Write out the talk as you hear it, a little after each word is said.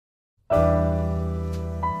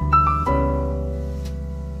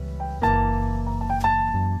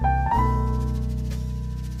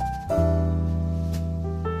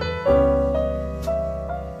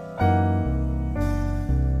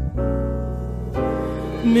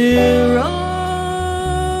Mirage,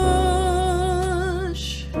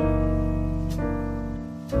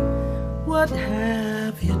 what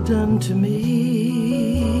have you done to me?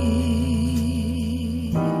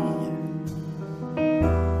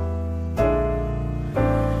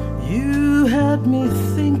 You had me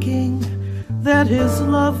thinking that his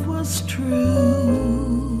love was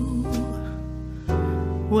true,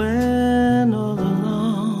 when all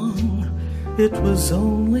along it was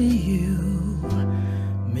only you.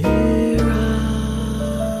 Mirage,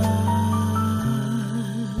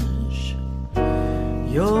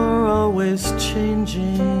 you're always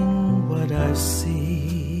changing what I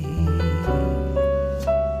see.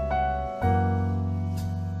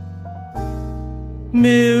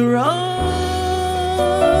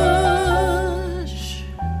 Mirage,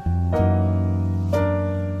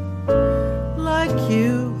 like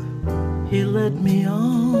you, he led me on.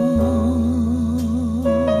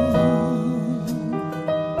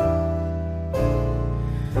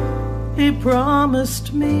 He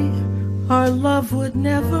promised me our love would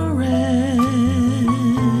never end.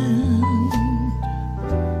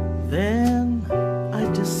 Then I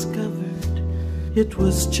discovered it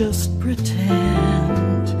was just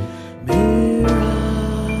pretend. Mirage,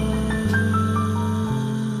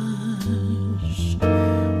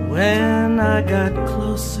 when I got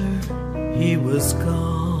closer, he was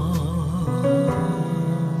gone.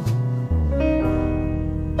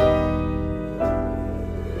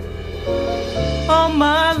 All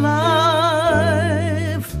my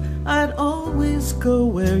life I'd always go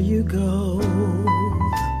where you go,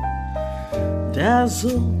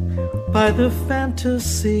 dazzled by the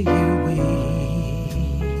fantasy you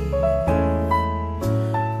weave.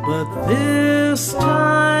 But this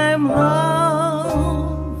time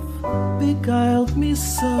love beguiled me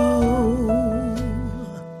so,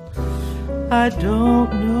 I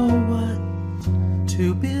don't know what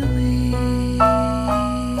to believe.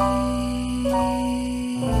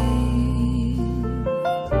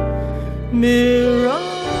 Mirage,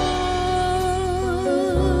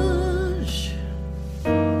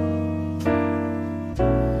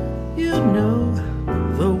 you know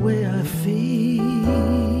the way I feel.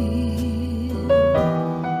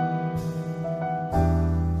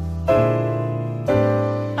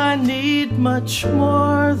 I need much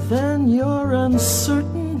more than your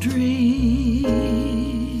uncertain dreams,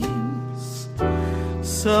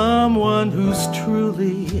 someone who's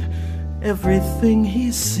truly everything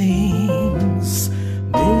he seems.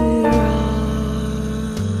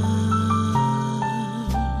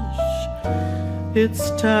 Mirage,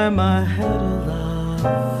 it's time I had a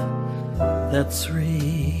love that's real.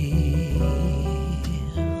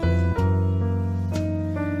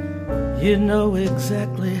 You know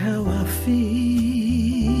exactly how I feel.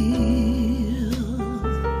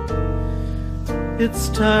 It's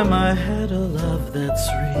time I had a love that's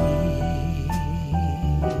real.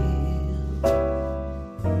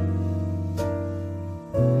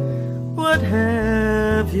 What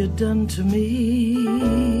have you done to me?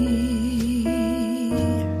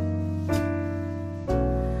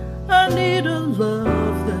 I need a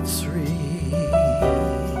love that's real.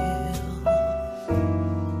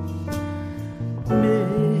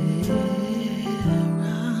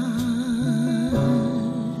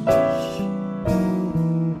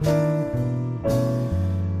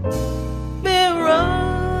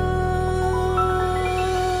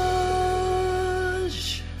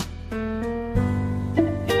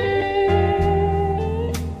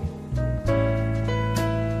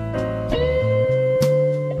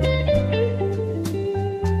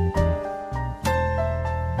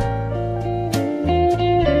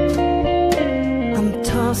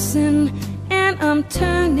 And I'm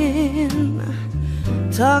turning,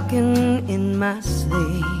 talking in my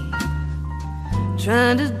sleep,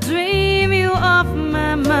 trying to dream you off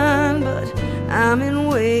my mind, but I'm in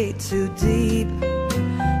way too deep,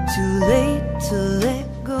 too late to let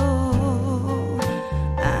go.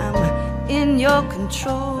 I'm in your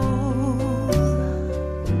control.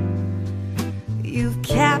 You've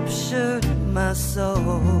captured my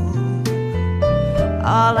soul.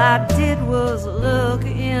 All I did was look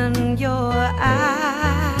in your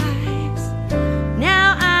eyes.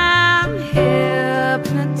 Now I'm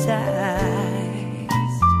hypnotized.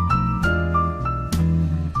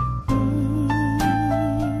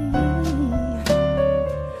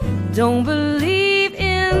 Don't believe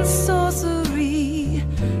in sorcery,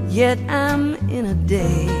 yet I'm in a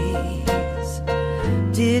daze.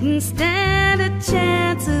 Didn't stand a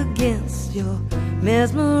chance against your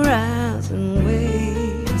mesmerizing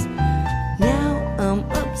ways. Now I'm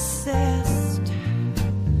obsessed,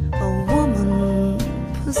 a woman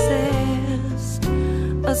possessed.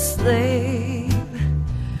 a slave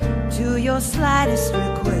to your slightest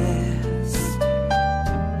request,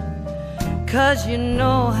 'cause you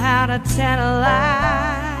know how to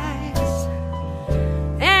tantalize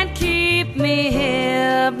and keep me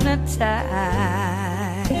hypnotized.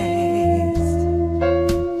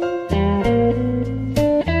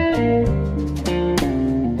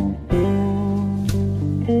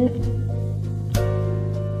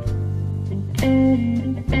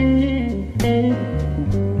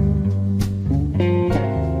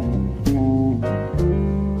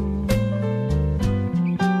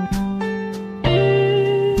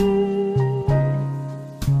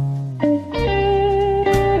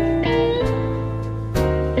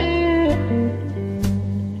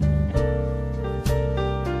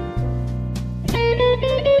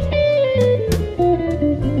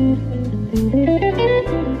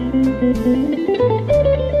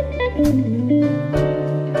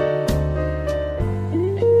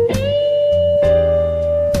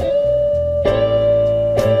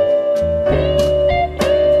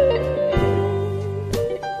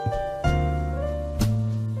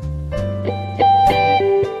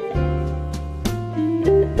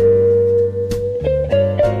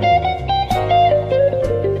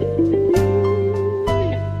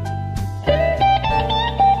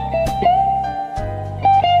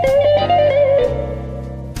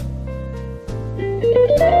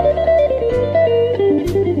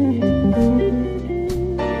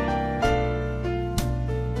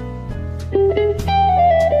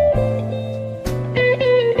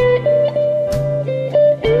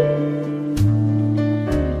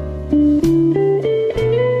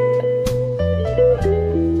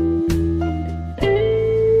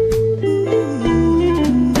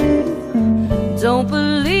 Don't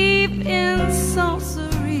believe in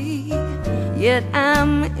sorcery, yet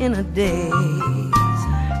I'm in a daze.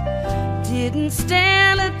 Didn't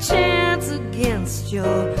stand a chance against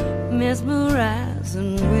your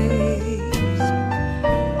mesmerizing ways.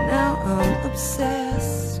 Now I'm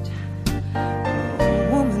obsessed,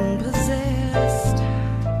 woman possessed,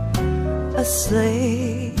 a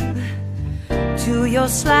slave to your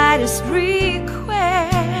slightest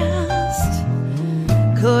request,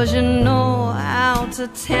 'cause you know how to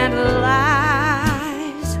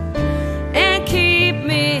tantalize and keep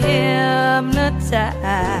me hypnotized.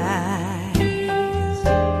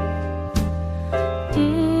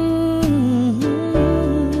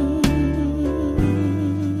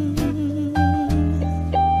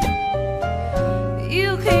 You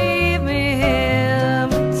keep me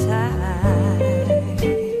hypnotized.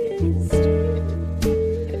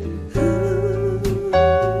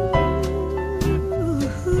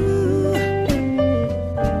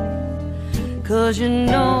 'Cause you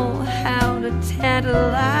know how to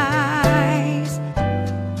tantalize.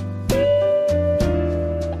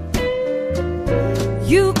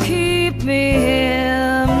 You keep me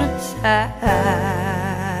hypnotized.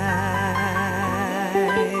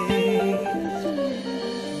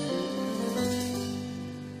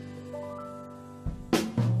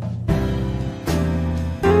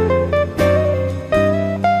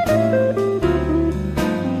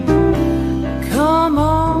 Come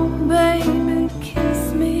on, baby,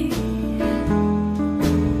 kiss me.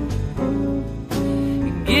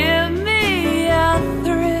 Give me a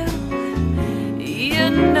thrill. You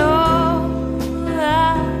know I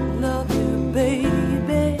love you,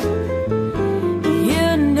 baby. You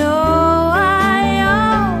know I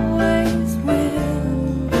always will.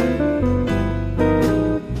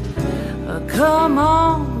 Come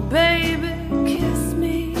on, baby, kiss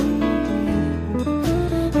me.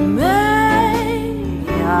 Make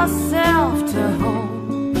yourself to home.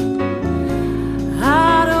 I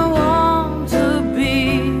don't want to be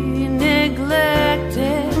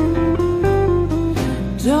neglected.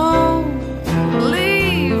 Don't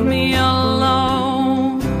leave me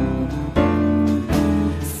alone.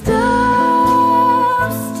 Stop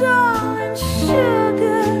stalling,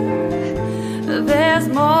 sugar. There's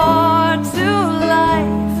more to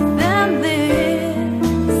life than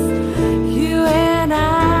this. You and I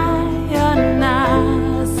are not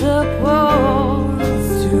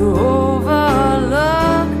supposed to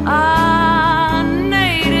overlook our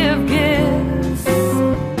native gifts.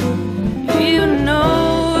 You know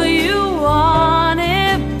you want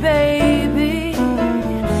it, baby.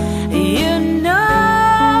 You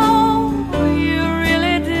know you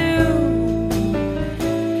really do.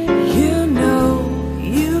 You know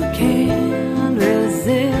you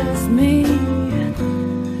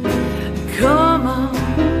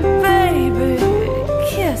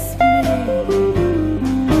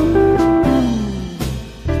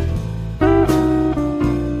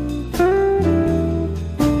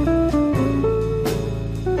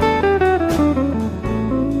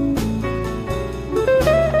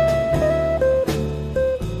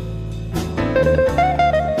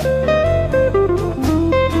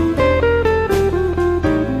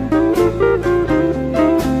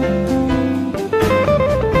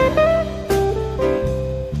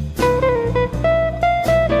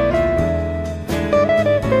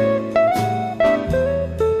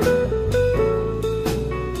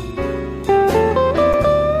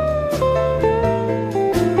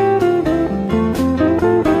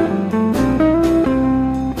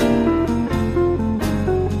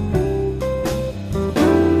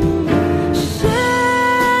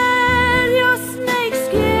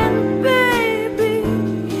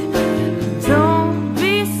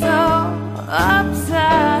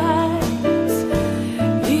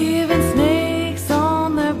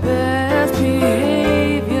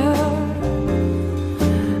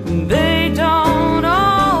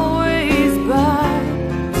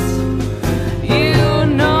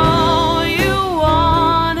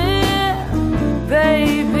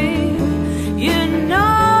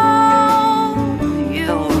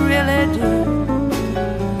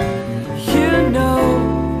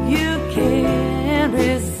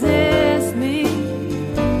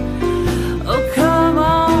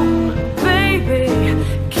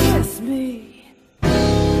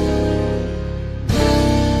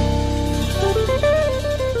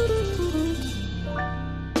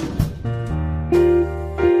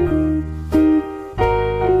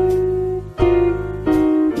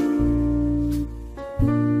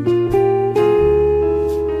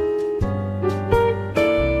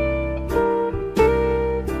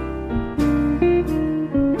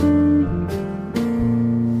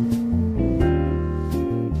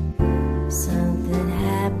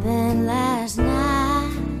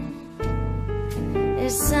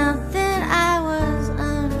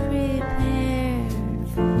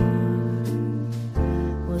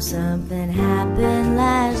something happened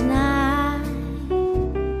last night.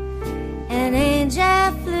 An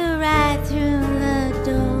angel flew right through the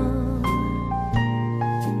door,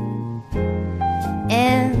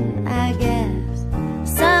 and I guess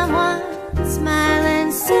someone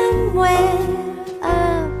smiling somewhere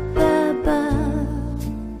up above.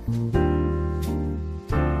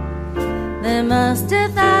 They must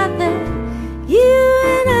have thought that you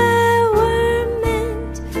and I were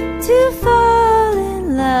meant to fall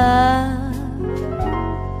in love.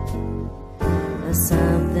 But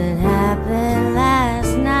something happened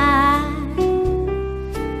last night.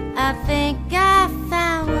 I think I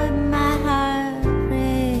found what my heart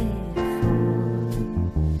prayed for.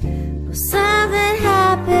 But something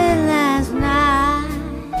happened last night.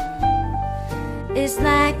 It's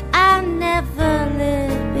like I never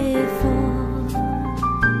lived before.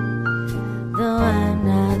 Though I'm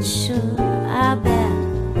not sure, I bet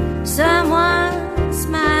someone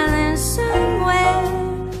smiling somewhere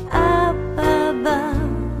up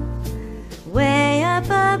above, way up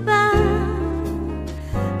above.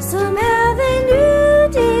 Somehow they knew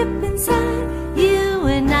deep inside you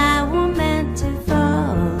and I were meant to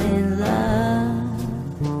fall in love.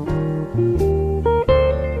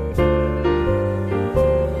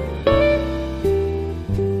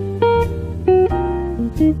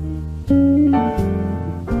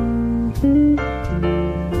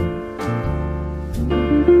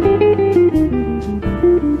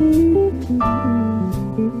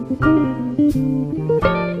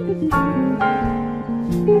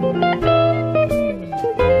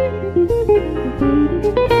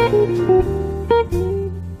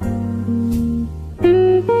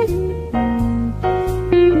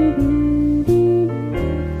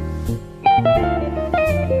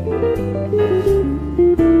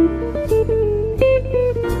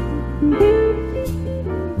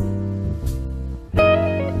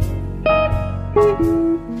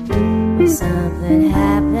 Something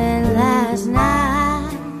happened last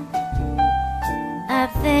night. I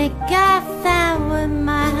think I found what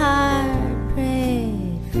my heart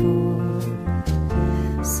prayed for.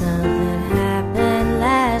 Something happened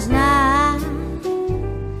last night.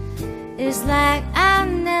 It's like I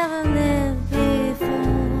never lived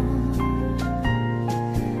before.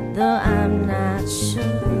 Though I'm not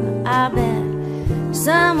sure, I bet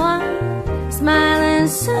someone smiling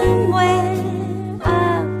somewhere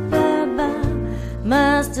up above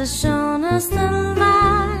must have shown us the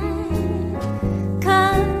light.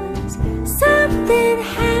 'Cause something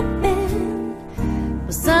happened,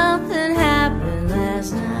 something happened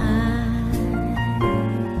last night.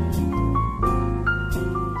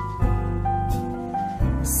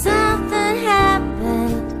 Something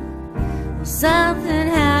happened, something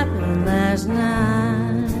happened last night.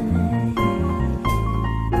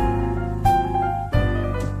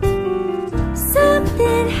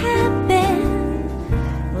 Something happened,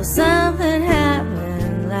 well, something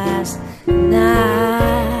happened last night.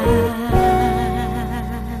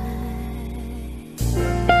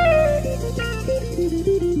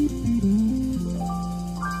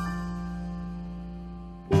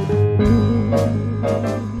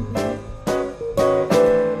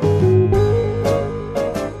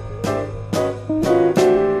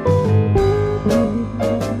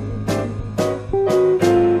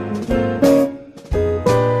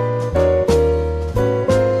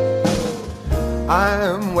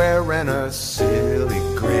 I'm wearing a silly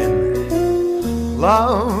grin,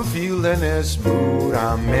 love feeling this mood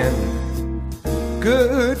I'm in.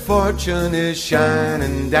 Good fortune is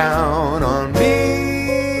shining down on me.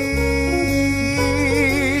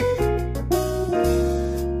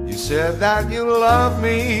 You said that you love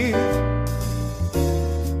me,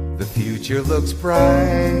 the future looks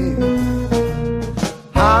bright.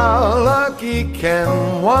 How lucky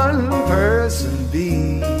can one person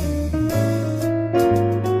be?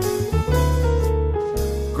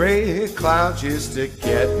 Gray clouds used to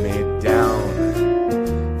get me down,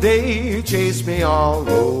 they chase me all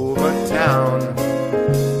over town.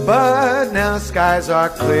 But now skies are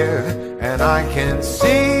clear and I can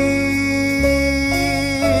see.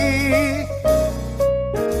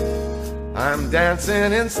 I'm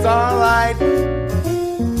dancing in starlight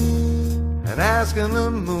and asking the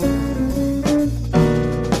moon,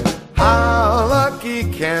 how lucky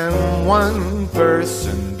can one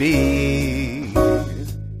person be?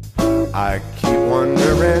 I keep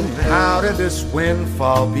wondering, how did this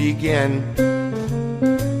windfall begin?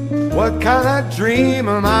 What kind of dream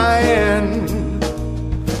am I in?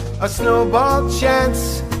 A snowball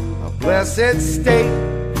chance, a blessed state,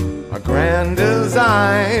 a grand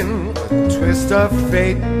design, a twist of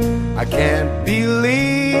fate. I can't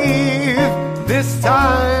believe this this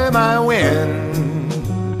time I win.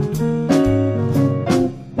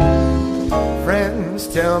 Friends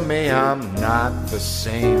tell me I'm not the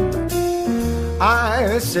same.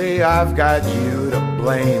 I say I've got you to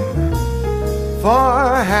blame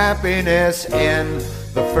for happiness in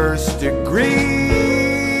the first degree.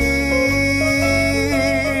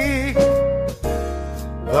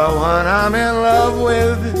 The one I'm in love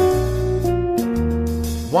with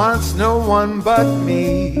wants no one but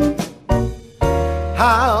me.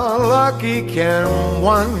 How lucky can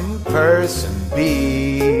one person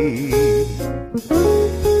be?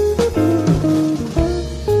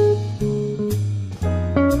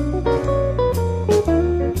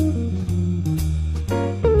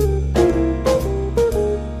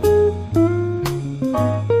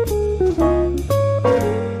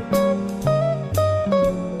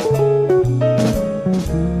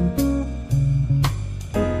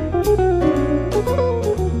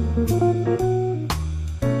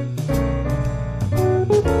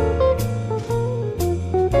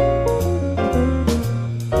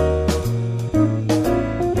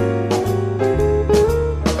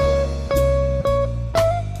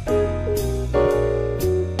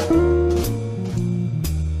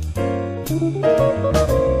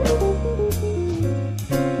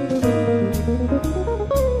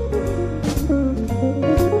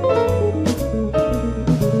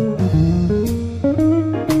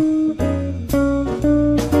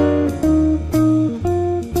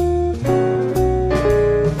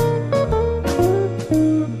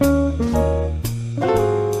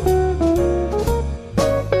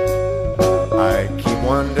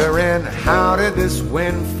 How did this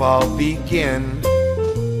windfall begin?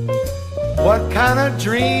 What kind of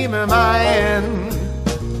dream am I in?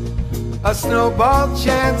 A snowball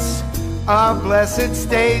chance, a blessed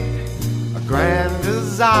state, a grand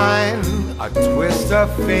design, a twist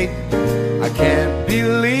of fate. I can't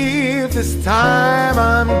believe this time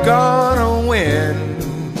I'm gonna win.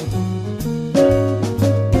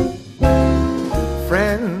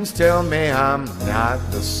 Friends tell me I'm not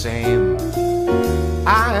the same.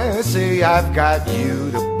 I say I've got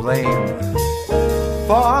you to blame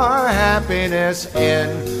for happiness in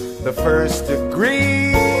the first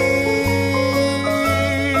degree.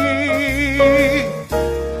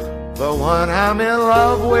 The one I'm in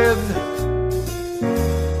love with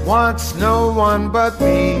wants no one but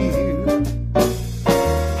me.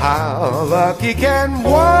 How lucky can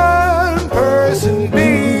one person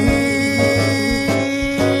be?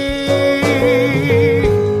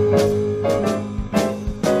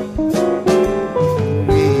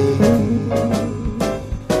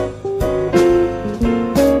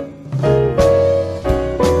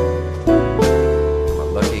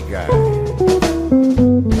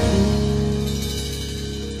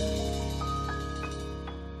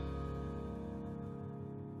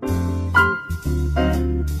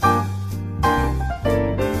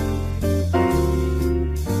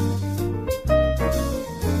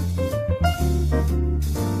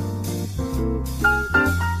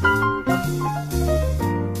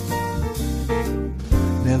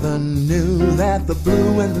 Never knew that the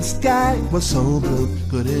blue in the sky was so blue.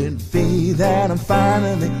 Could it be that I'm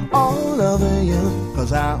finally all over you?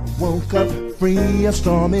 'Cause I woke up free of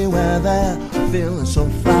stormy weather, feeling so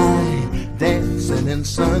fine, dancing in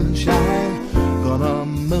sunshine. Gonna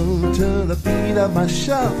move to the beat of my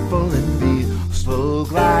shuffling beat, slow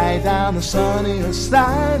glide down the sunnier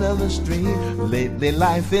side of the street. Lately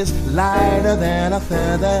life is lighter than a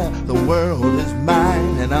feather, the world is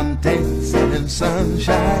mine and I'm dancing in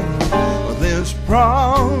sunshine. There's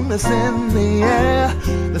promise in the air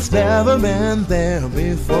that's never been there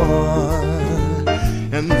before,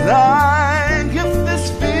 and I give this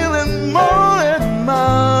feeling more and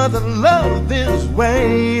more. The love is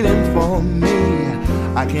waiting for me.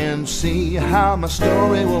 I can see how my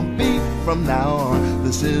story will be from now on.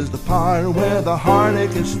 This is the part where the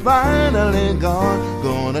heartache is finally gone.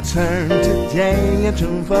 Gonna turn today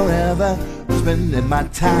into forever, spending my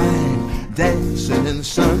time dancing in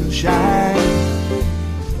sunshine.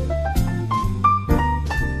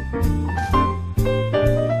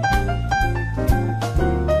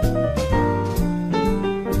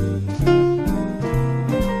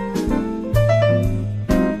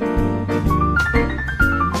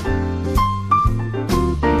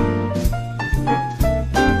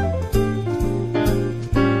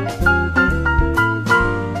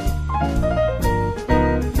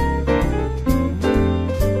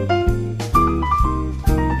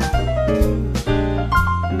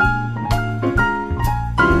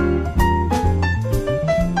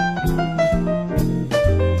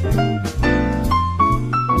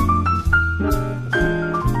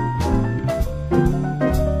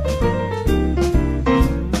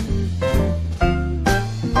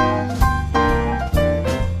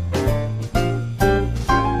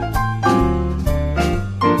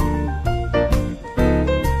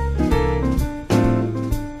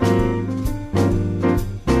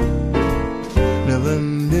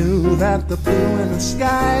 the blue and the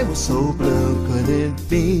sky was so blue. Could it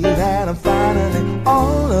be that I'm finally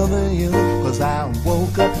all over you? 'Cause I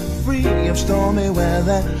woke up free of stormy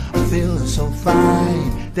weather. I'm feeling so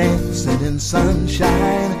fine, dancing in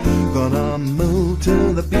sunshine. Gonna move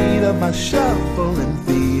to the beat of my shuffling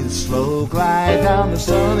feet. Slow glide down the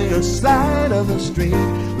sunnier side of the street.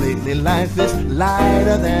 Lately life is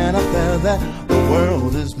lighter than a feather. The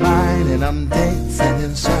world is mine and I'm dancing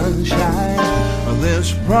in sunshine.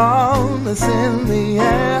 There's promise in the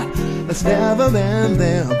air that's never been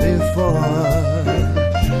there before.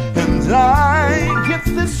 And I get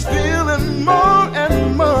this feeling more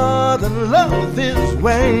and more. The love is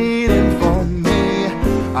waiting for me.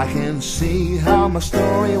 I can see how my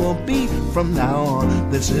story will be from now on.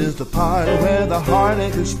 This is the part where the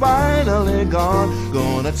heartache is finally gone.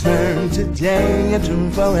 Gonna turn today into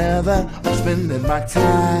forever. I'm spending my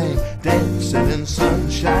time dancing in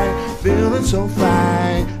sunshine, feeling so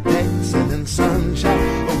fine, dancing in sunshine.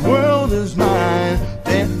 The world is mine,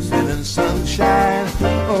 dancing in sunshine.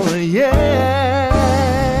 Oh yeah.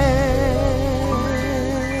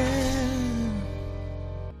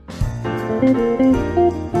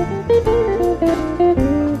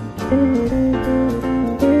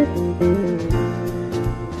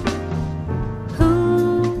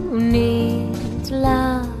 Who needs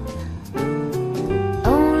love?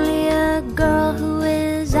 Only a girl who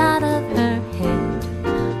is out of her head.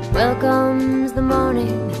 Welcomes the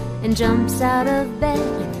morning and jumps out of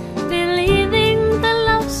bed, believing the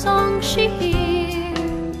love song she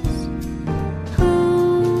hears. Who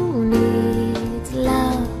needs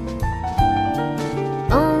love?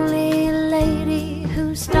 Only a lady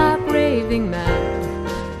who stopped raving mad,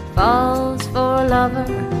 falls for a lover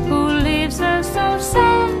who leaves her so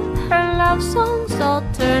sad. Her love songs all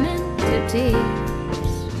turn into tears.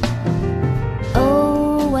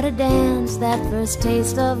 Oh, what a dance, that first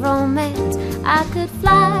taste of romance. I could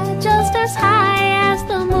fly just as high as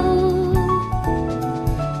the moon.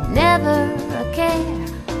 Never a care,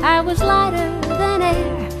 I was lighter than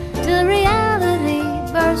air, till reality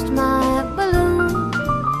burst my balloon.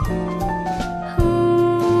 Who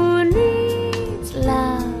needs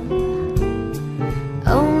love?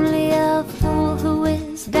 Only a fool who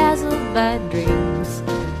is dazzled by dreams.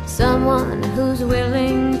 Someone who's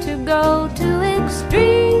willing to go to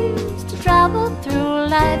extremes, to travel through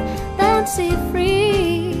life fancy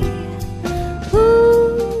free. Who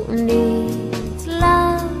needs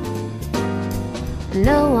love?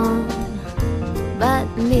 No one but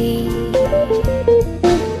me.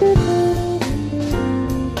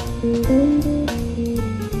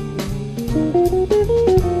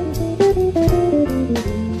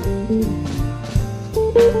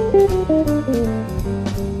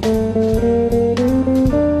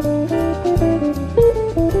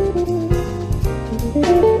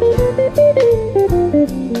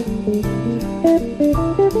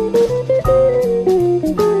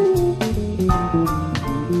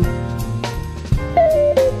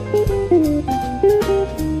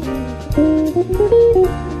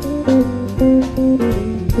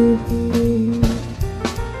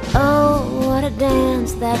 Oh, what a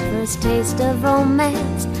dance, that first taste of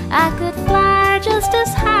romance. I could fly just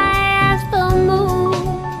as high as the moon.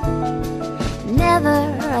 Never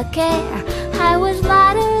a care, I was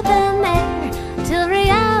lighter than air, till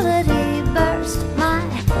reality burst my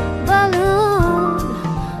balloon.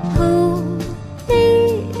 Who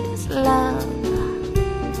needs love?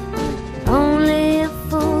 Only a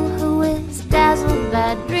fool who is dazzled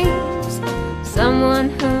by dreams. Someone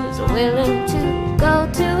who's willing to go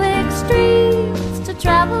to extremes, to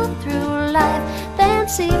travel through life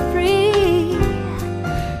fancy free.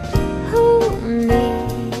 Who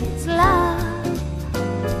needs love?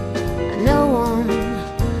 No one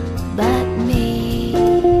but me.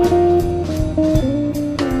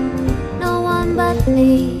 No one but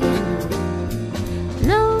me.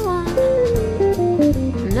 No one,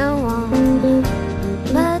 no one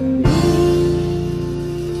but me.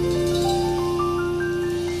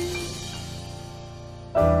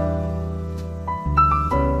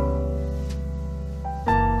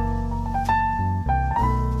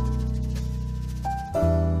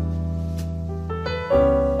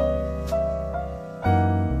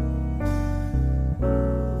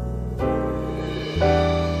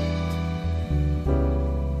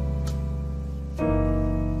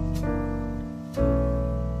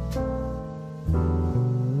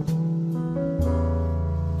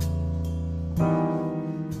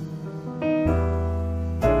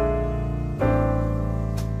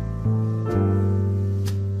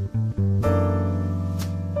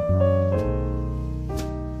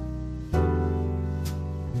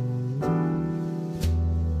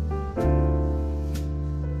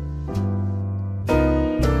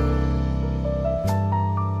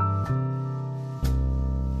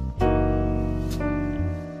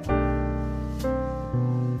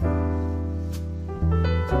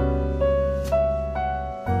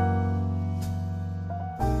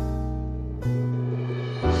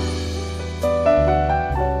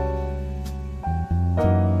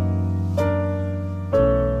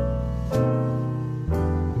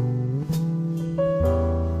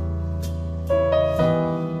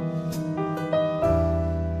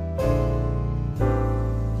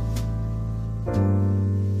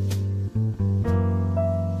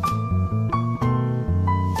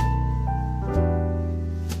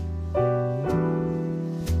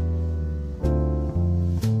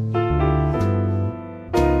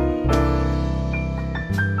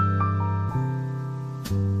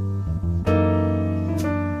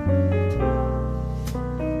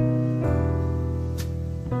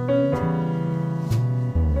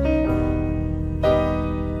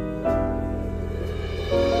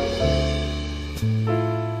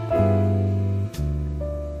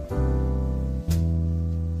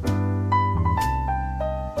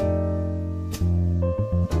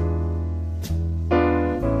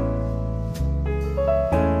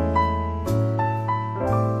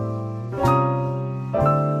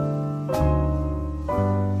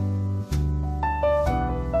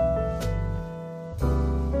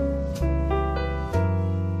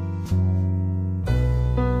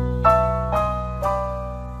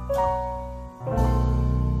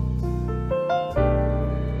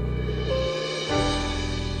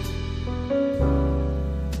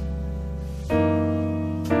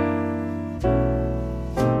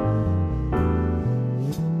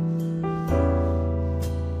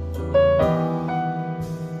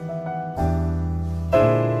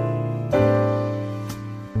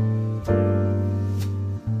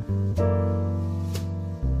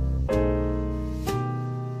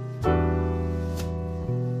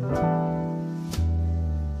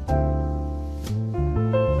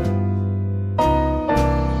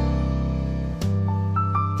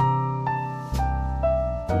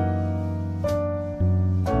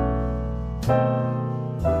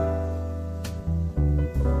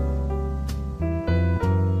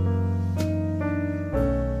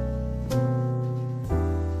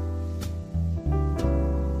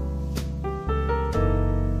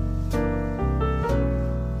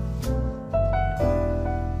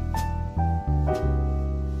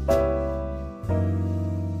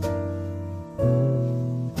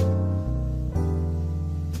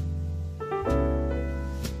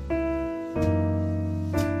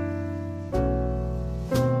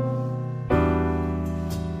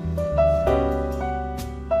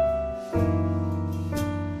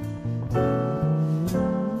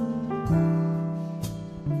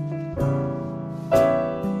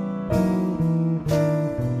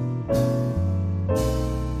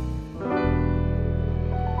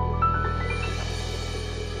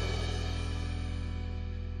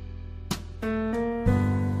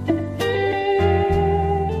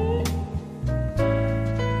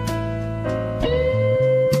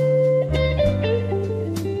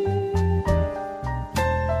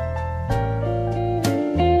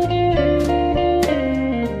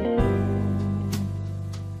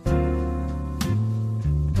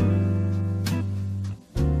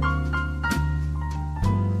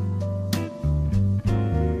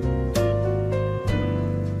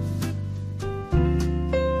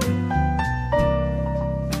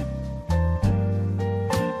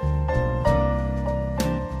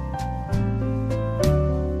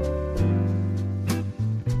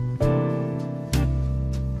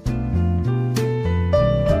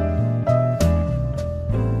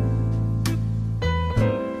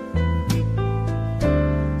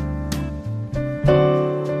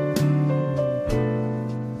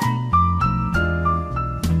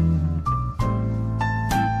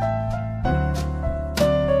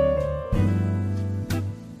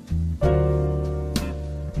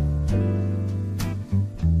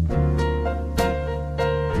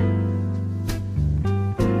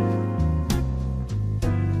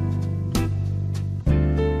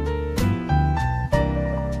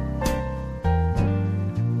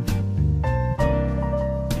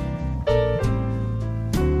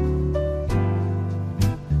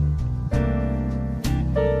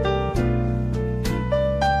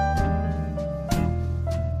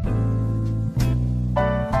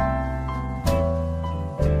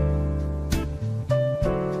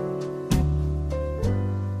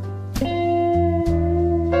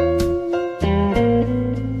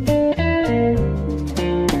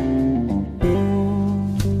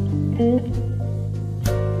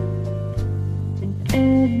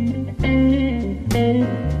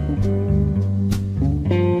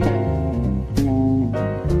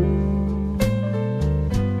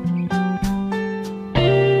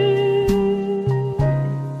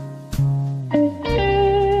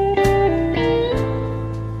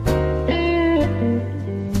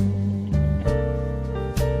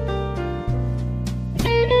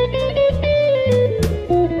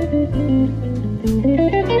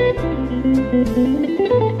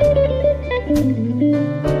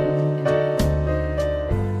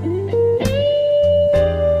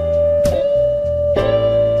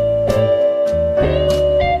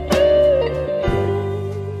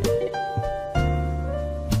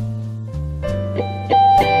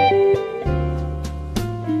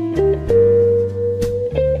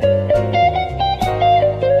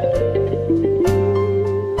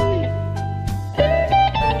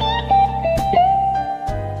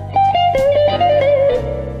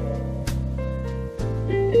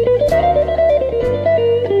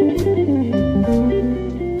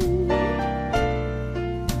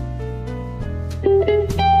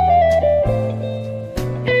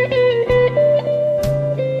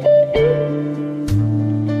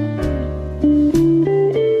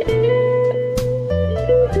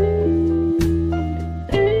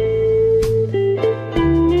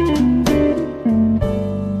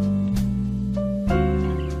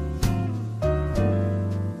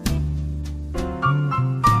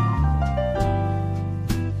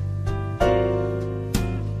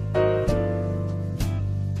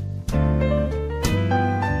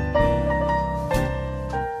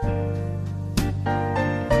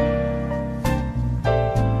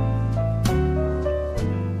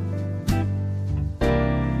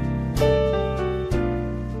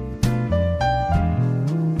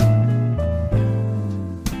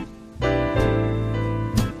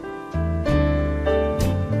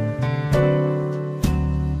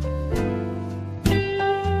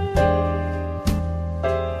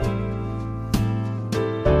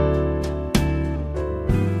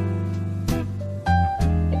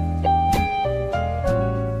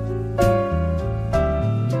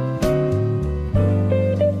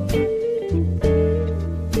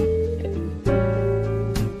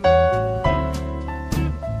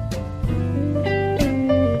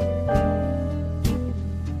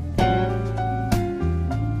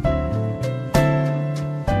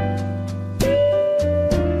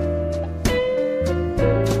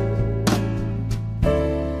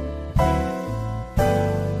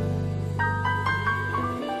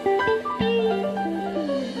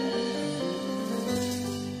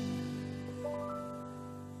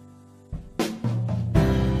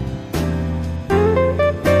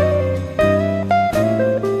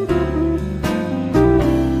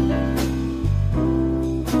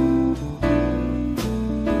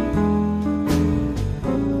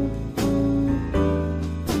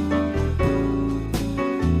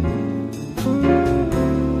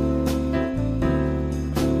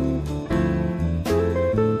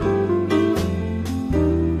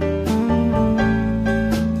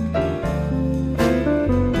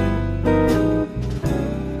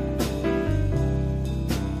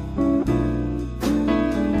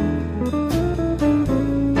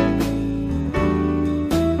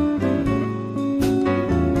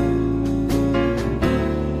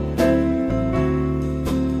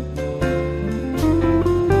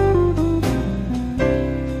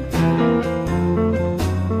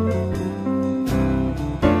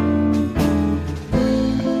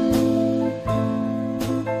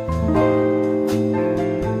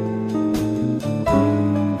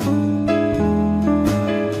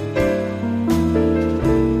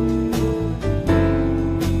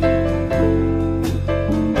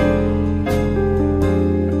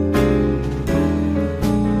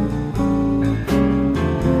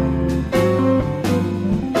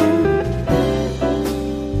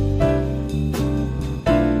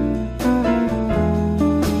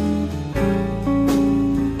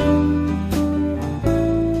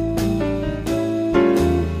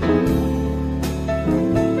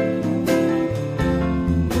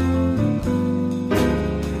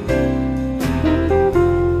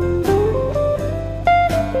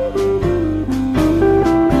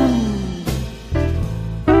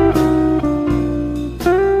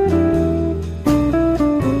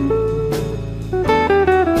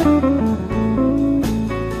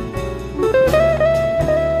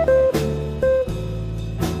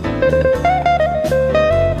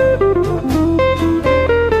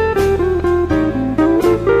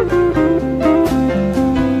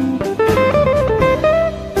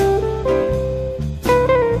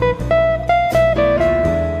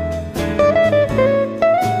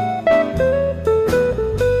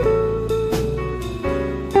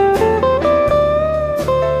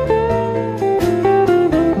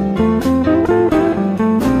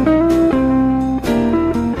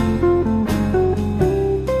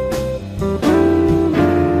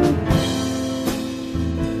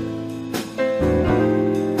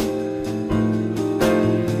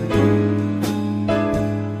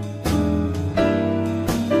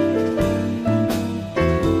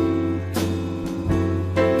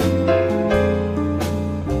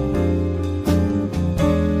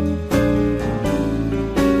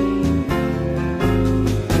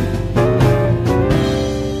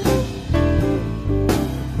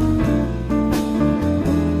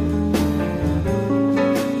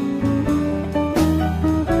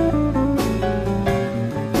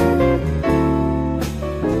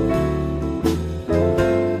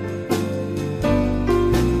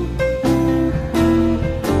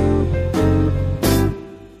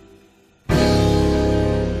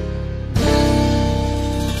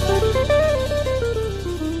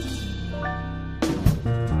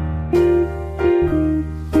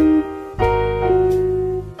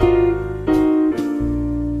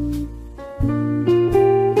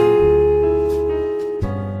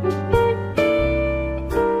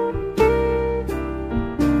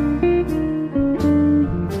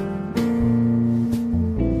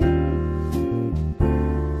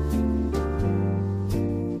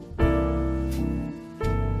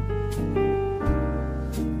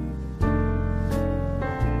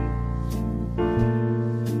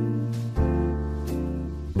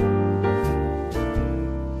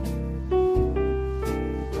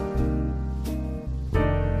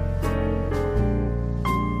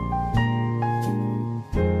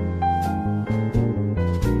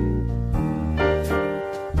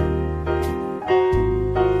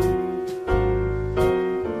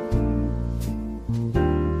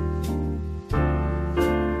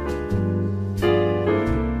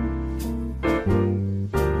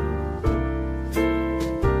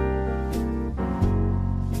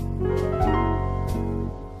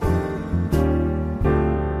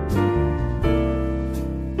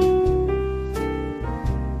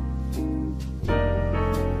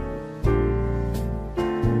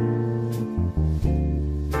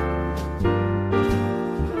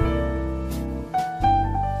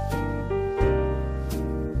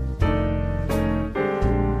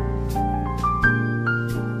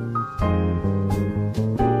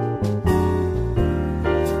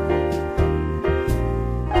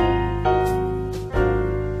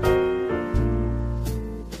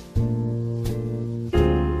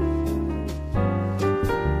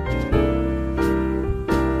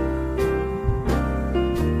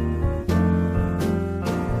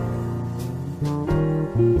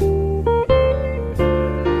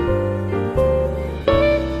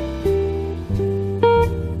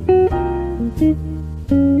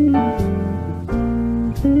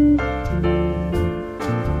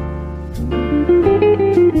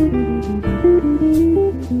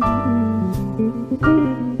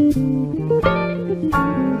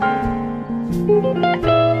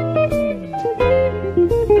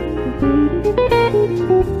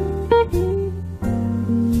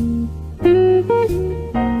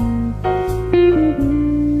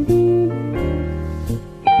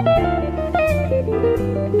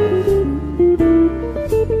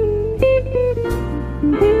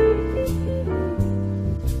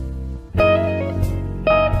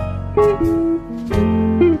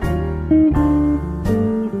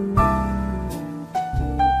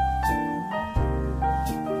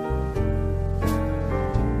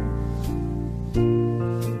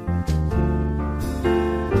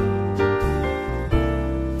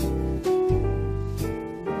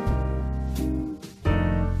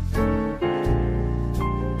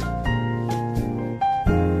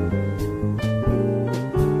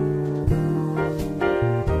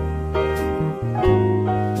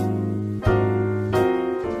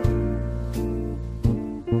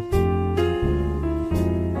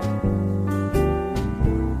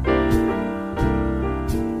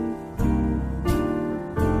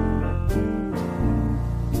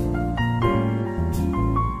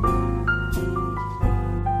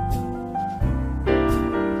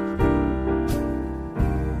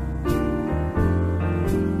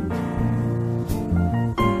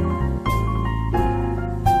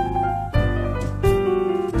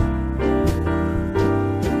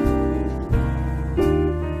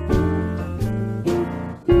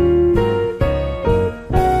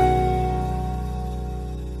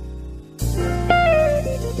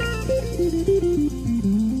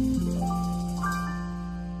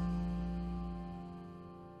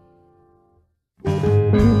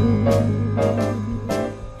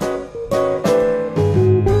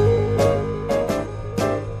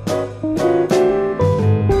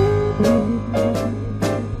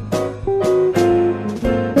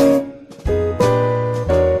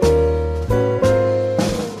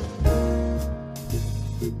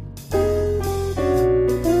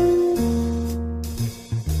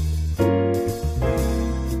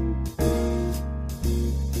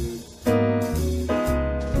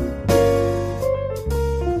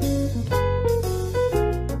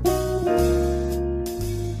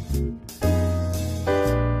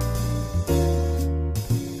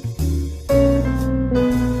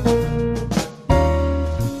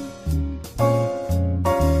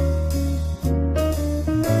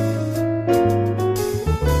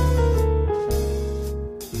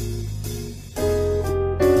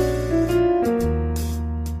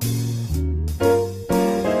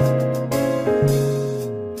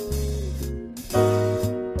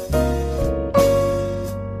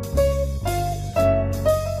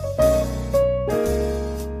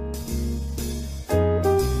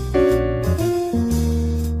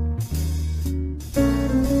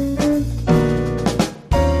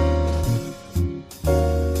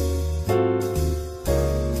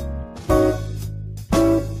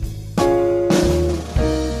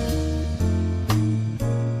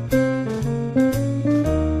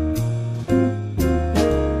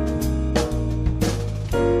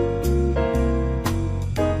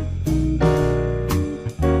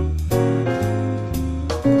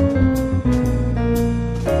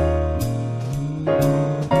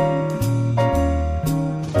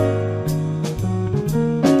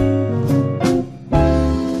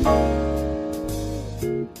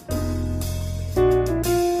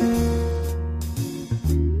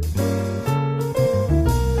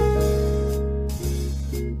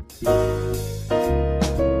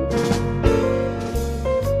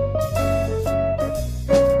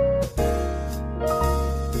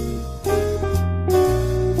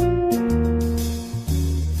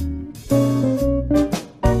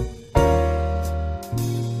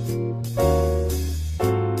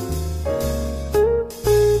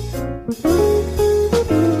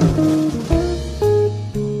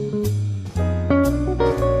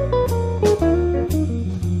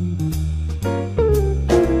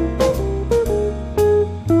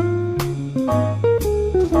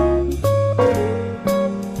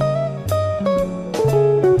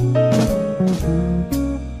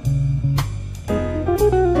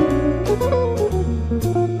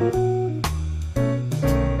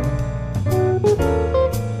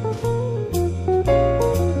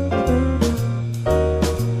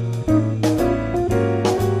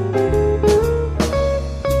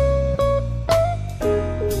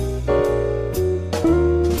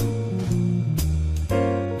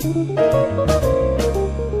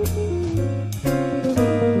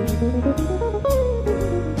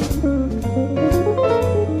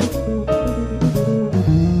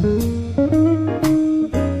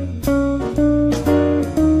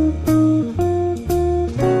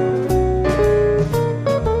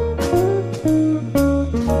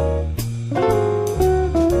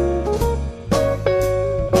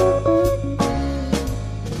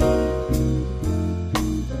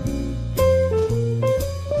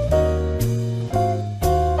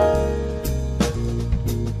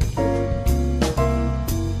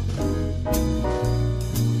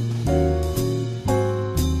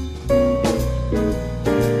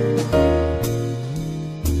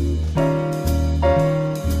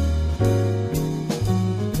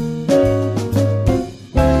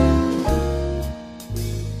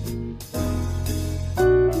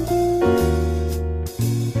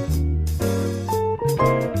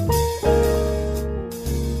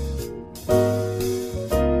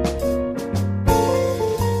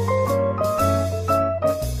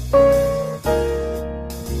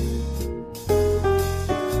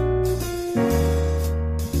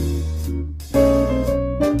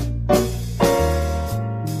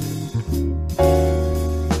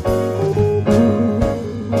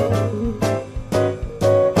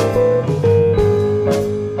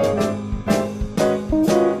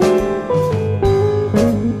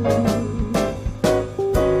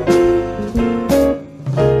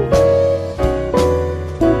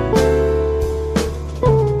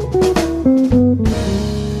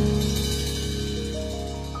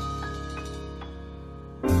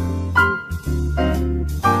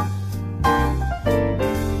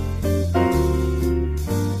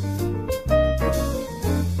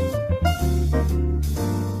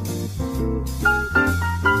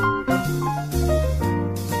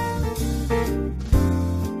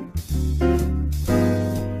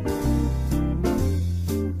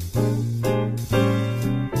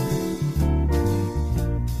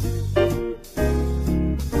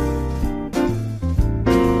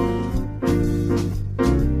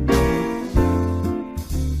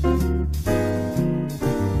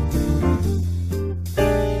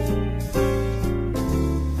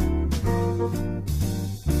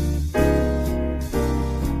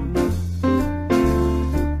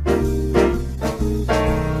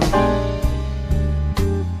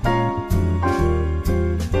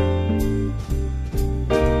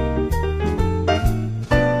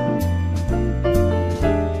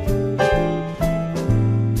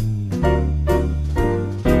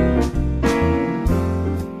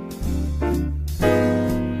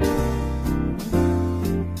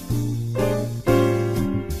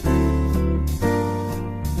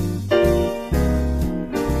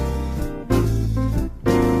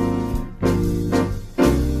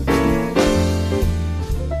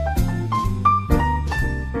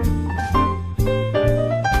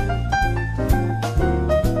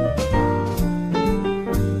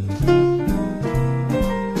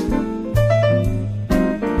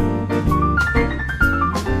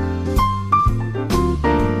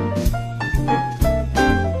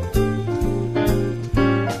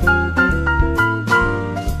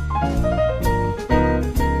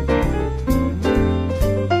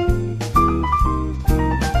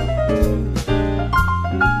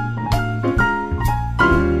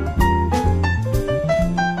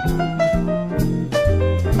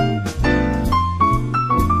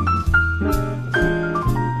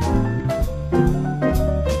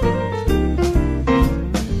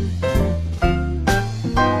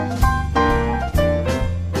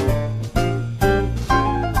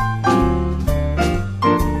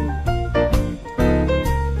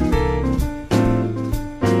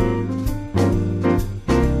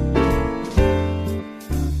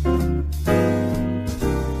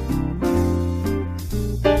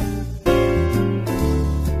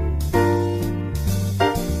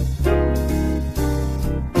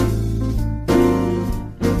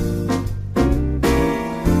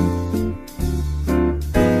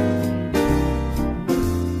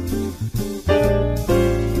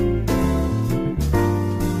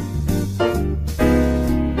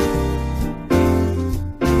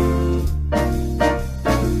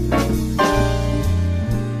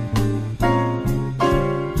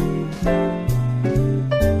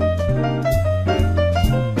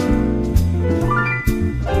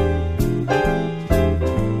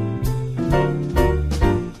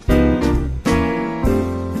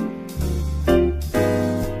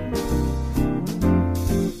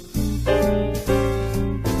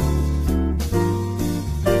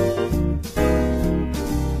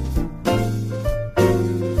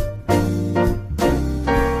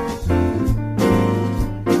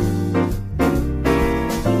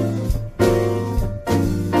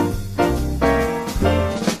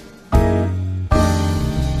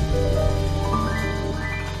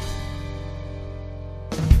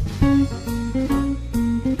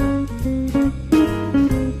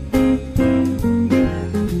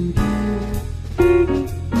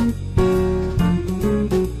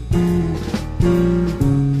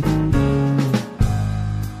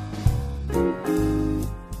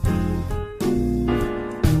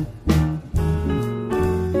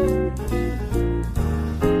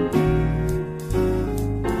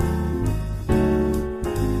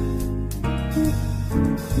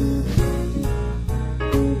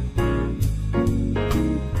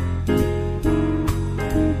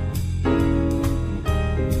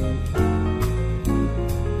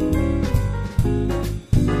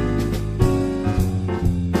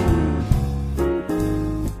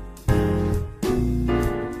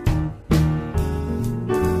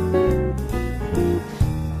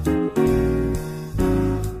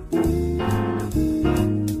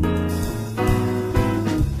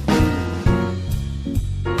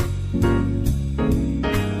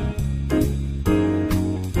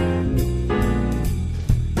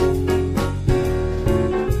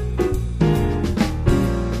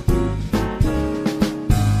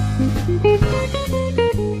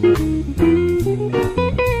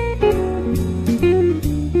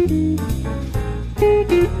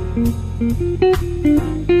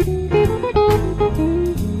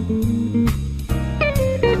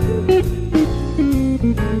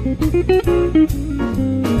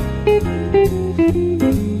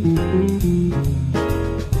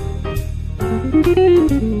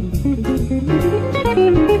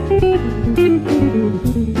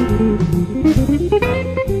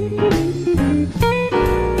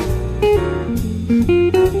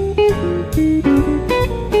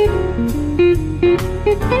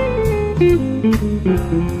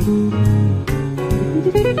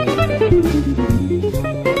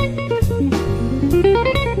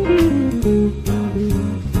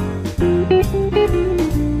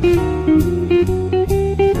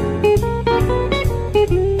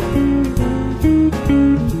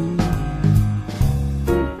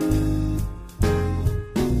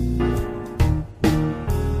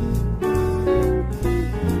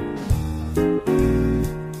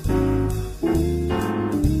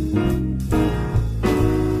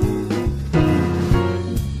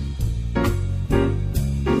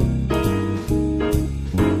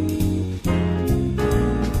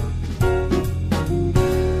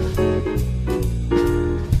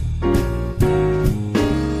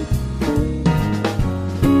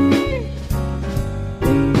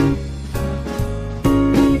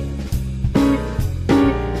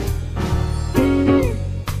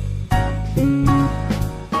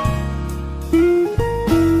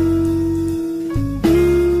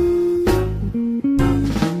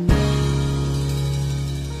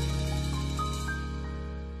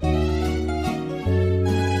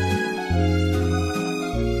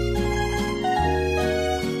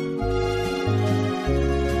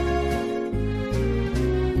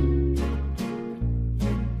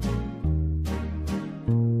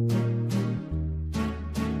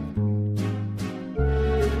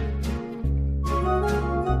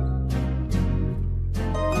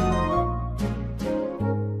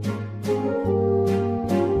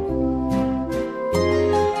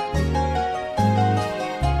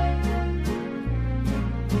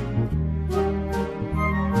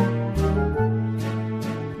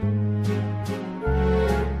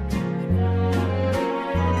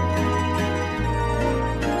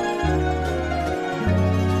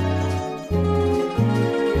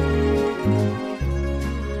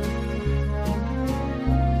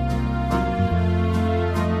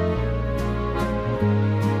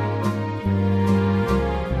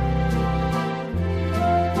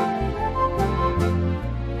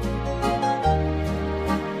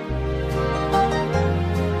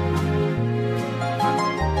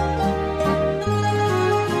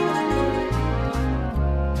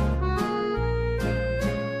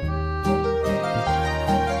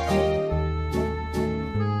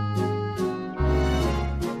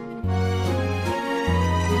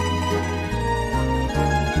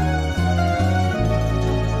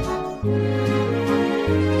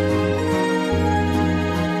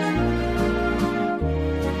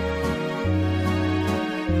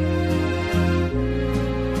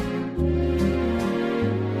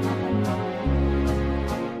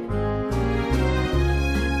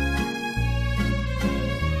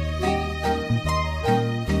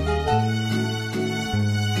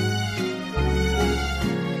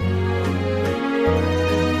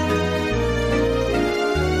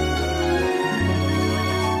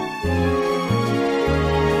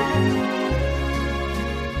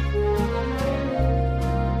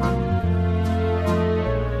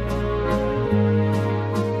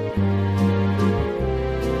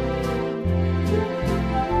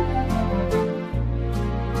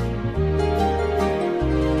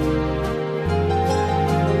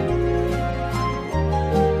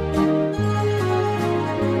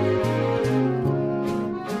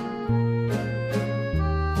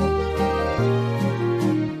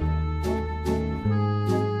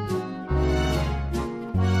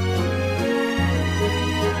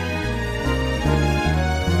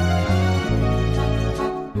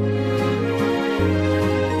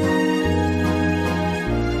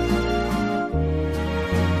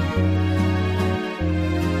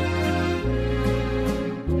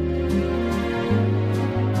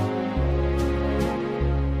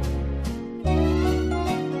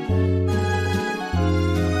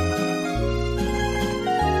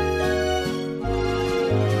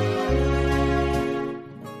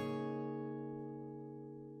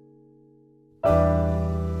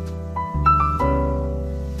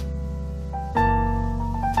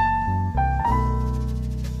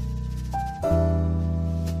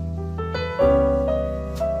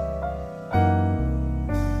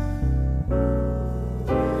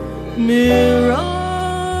 Mirage,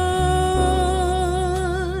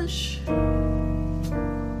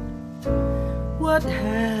 what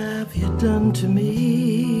have you done to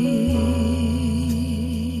me?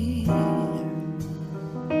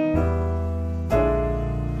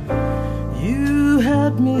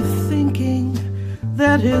 me thinking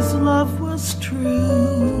that his love was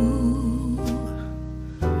true,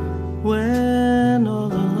 when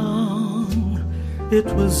all along it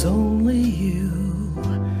was only you.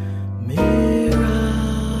 Mirage,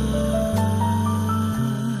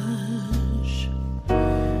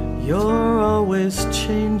 you're always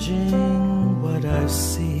changing what I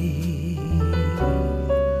see.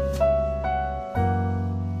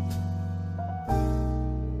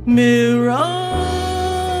 Mirage,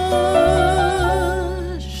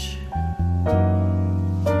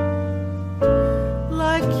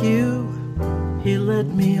 like you, he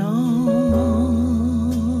led me on.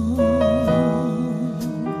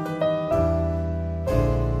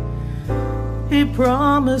 He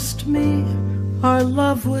promised me our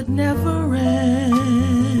love would never end.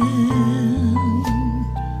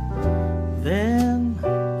 Then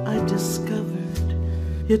I discovered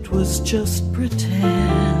it was just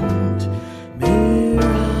pretend. Mirage,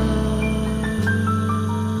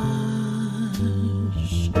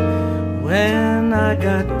 when I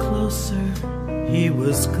got closer, he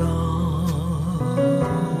was gone.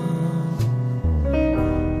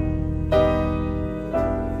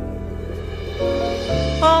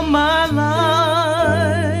 All my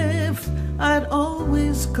life I'd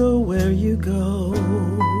always go where you go,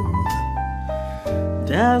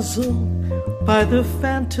 dazzled by the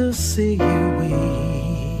fantasy you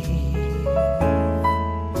weave.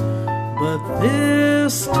 But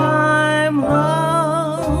this time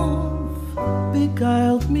love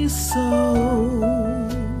beguiled me so,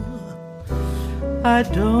 I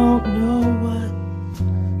don't know what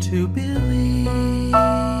to believe.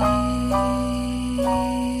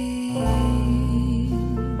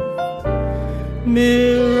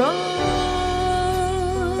 Mirage,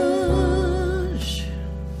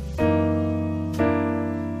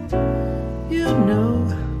 you know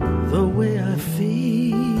the way I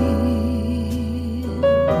feel.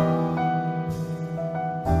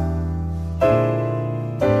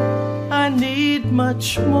 I need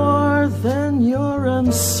much more than your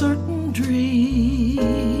uncertain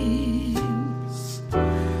dreams.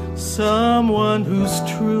 Someone who's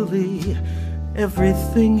truly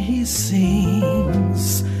everything he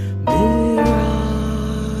seems. Mirage,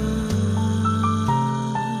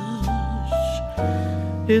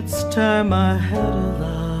 it's time I had a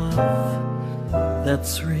love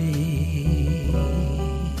that's real.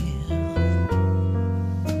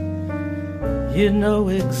 You know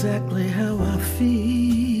exactly how I feel.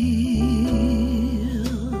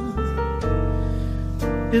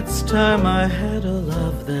 It's time I had a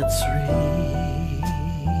love that's real.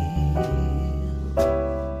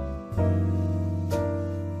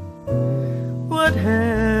 What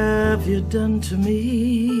have you done to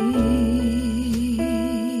me?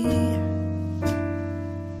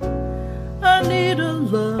 I need a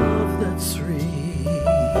love that's real.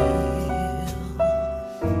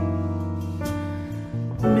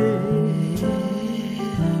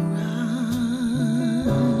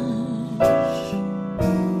 Mirage,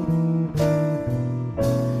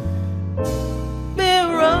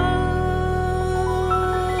 mirage.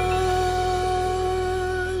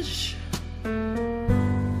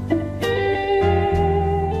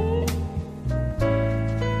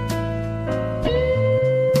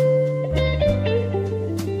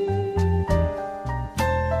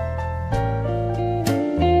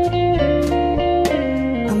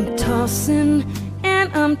 Tossing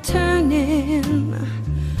and I'm turning,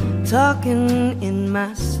 talking in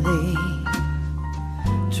my sleep,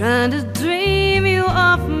 trying to dream you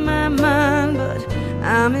off my mind, but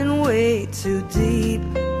I'm in way too deep,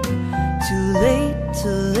 too late to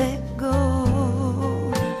let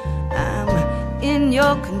go. I'm in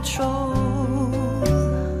your control.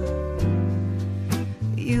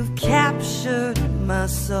 You've captured my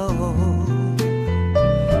soul.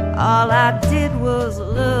 All I did was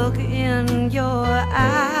look in your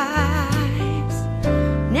eyes.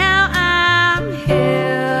 Now I'm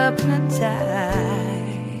hypnotized.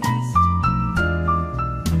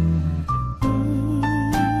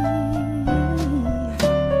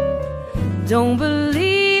 Don't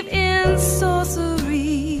believe in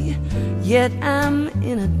sorcery, yet I'm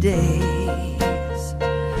in a daze.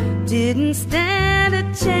 Didn't stand a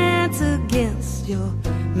chance against your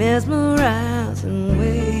mesmerizing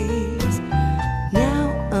ways.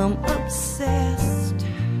 Now I'm obsessed,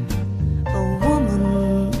 a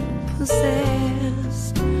woman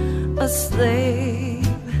possessed, a slave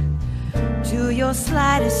to your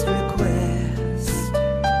slightest request.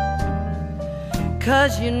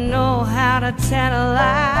 'Cause you know how to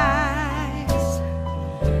tantalize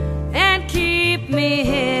and keep me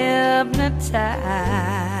hypnotized.